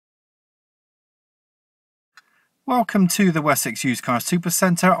Welcome to the Wessex Used Car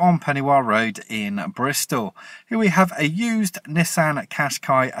Supercentre on Pennywell Road in Bristol. Here we have a used Nissan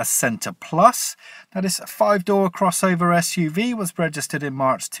Qashqai Acenta Plus. That is a 5-door crossover SUV, was registered in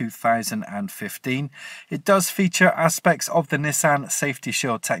March 2015. It does feature aspects of the Nissan Safety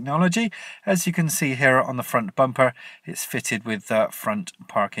Shield technology. As you can see here on the front bumper, it's fitted with front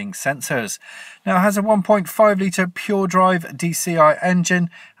parking sensors. Now it has a 1.5 litre Puredrive DCI engine,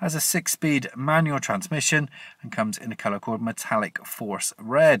 has a 6-speed manual transmission, and comes in a colour called Metallic Force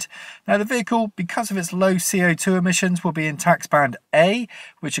Red. Now the vehicle, because of its low CO2 emissions, will be in tax band A,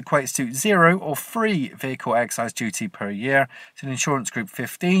 which equates to 0 or free vehicle excise duty per year. It's an insurance group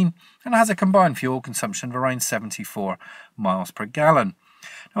 15 and has a combined fuel consumption of around 74 miles per gallon.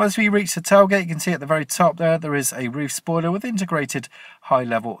 Now as we reach the tailgate, you can see at the very top there is a roof spoiler with integrated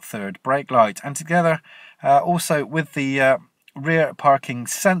high-level third brake light, and together also with the rear parking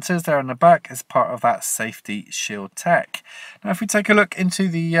sensors there in the back as part of that safety shield tech. Now if we take a look into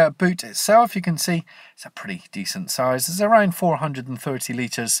the boot itself, you can see it's a pretty decent size. It's around 430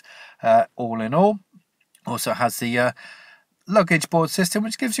 litres all in all. Also has the luggage board system,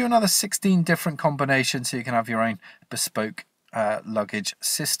 which gives you another 16 different combinations, so you can have your own bespoke luggage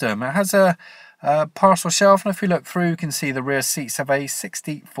system. It has a parcel shelf, and if we look through, you can see the rear seats have a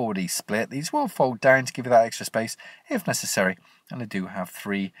 60-40 split. These will fold down to give you that extra space if necessary, and they do have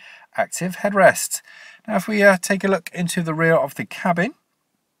 3 active headrests. Now if we take a look into the rear of the cabin,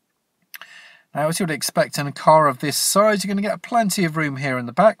 now as you would expect in a car of this size, you're going to get plenty of room here in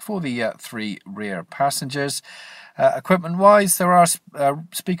the back for the 3 rear passengers. Equipment wise, there are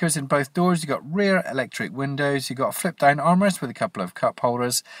speakers in both doors. You've got rear electric windows, you've got a flip down armrest with a couple of cup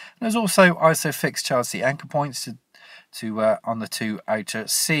holders, and there's also ISOFIX child seat anchor points on the 2 outer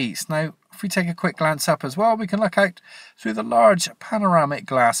seats. Now if we take a quick glance up as well, we can look out through the large panoramic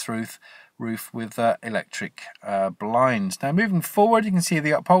glass roof with electric blinds. Now moving forward, you can see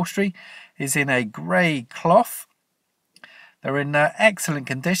the upholstery is in a grey cloth. They're in excellent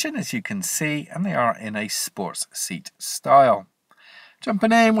condition, as you can see, and they are in a sports seat style.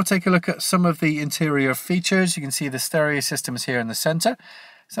 Jumping in, we'll take a look at some of the interior features. You can see the stereo system is here in the centre.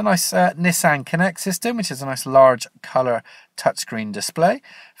 It's a nice Nissan Connect system, which is a nice large colour touchscreen display.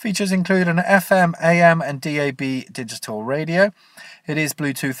 Features include an FM, AM and DAB digital radio. It is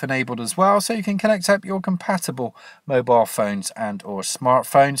Bluetooth enabled as well, so you can connect up your compatible mobile phones and or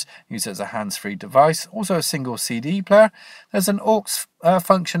smartphones. Use it as a hands-free device. Also a single CD player. There's an aux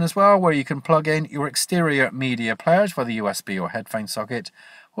function as well, where you can plug in your exterior media players via the USB or headphone socket,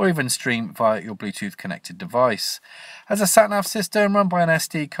 or even stream via your Bluetooth connected device. Has a sat-nav system run by an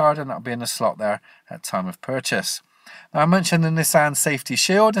SD card, and that'll be in the slot there at time of purchase. Now I mentioned the Nissan Safety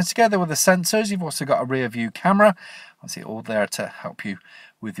Shield, and together with the sensors, you've also got a rear view camera. Obviously all there to help you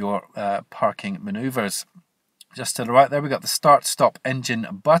with your parking manoeuvres. Just to the right there, we've got the start-stop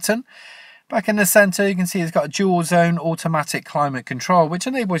engine button. Back in the centre, you can see it's got a dual zone automatic climate control, which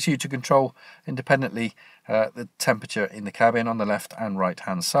enables you to control independently the temperature in the cabin on the left and right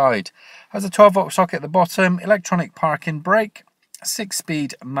hand side. Has a 12-volt socket at the bottom, electronic parking brake,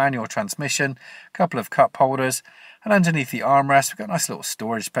 6-speed manual transmission, a couple of cup holders, and underneath the armrest we've got a nice little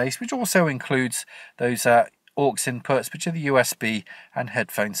storage space, which also includes those aux inputs, which are the USB and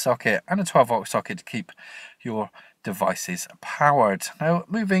headphone socket, and a 12-volt socket to keep your devices powered. Now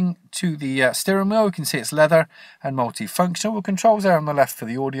moving to the steering wheel, you can see it's leather and multifunctional, with controls there on the left for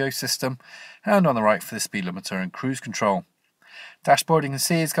the audio system and on the right for the speed limiter and cruise control. Dashboard, you can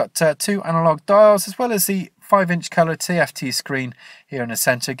see it's got 2 analog dials, as well as the 5-inch colour TFT screen here in the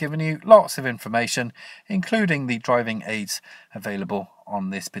centre, giving you lots of information, including the driving aids available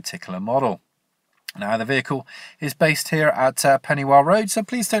on this particular model. Now the vehicle is based here at Pennywell Road, so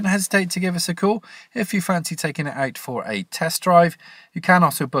please don't hesitate to give us a call if you fancy taking it out for a test drive. You can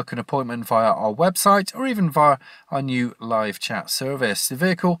also book an appointment via our website or even via our new live chat service. The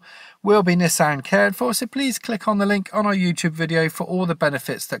vehicle will be Nissan cared for, so please click on the link on our YouTube video for all the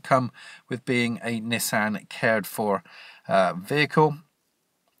benefits that come with being a Nissan cared for vehicle.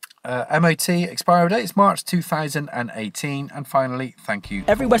 MOT expiry date is March 2018, and finally, thank you.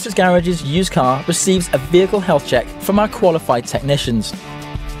 Every Wessex Garage's used car receives a vehicle health check from our qualified technicians.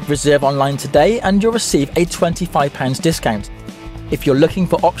 Reserve online today and you'll receive a £25 discount. If you're looking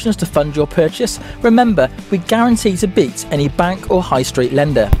for options to fund your purchase, remember we guarantee to beat any bank or high street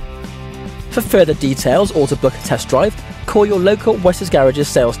lender. For further details or to book a test drive, call your local Wessex Garages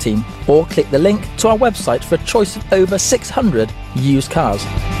sales team or click the link to our website for a choice of over 600 used cars.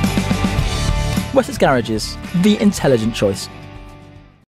 Wessex Garages, the intelligent choice.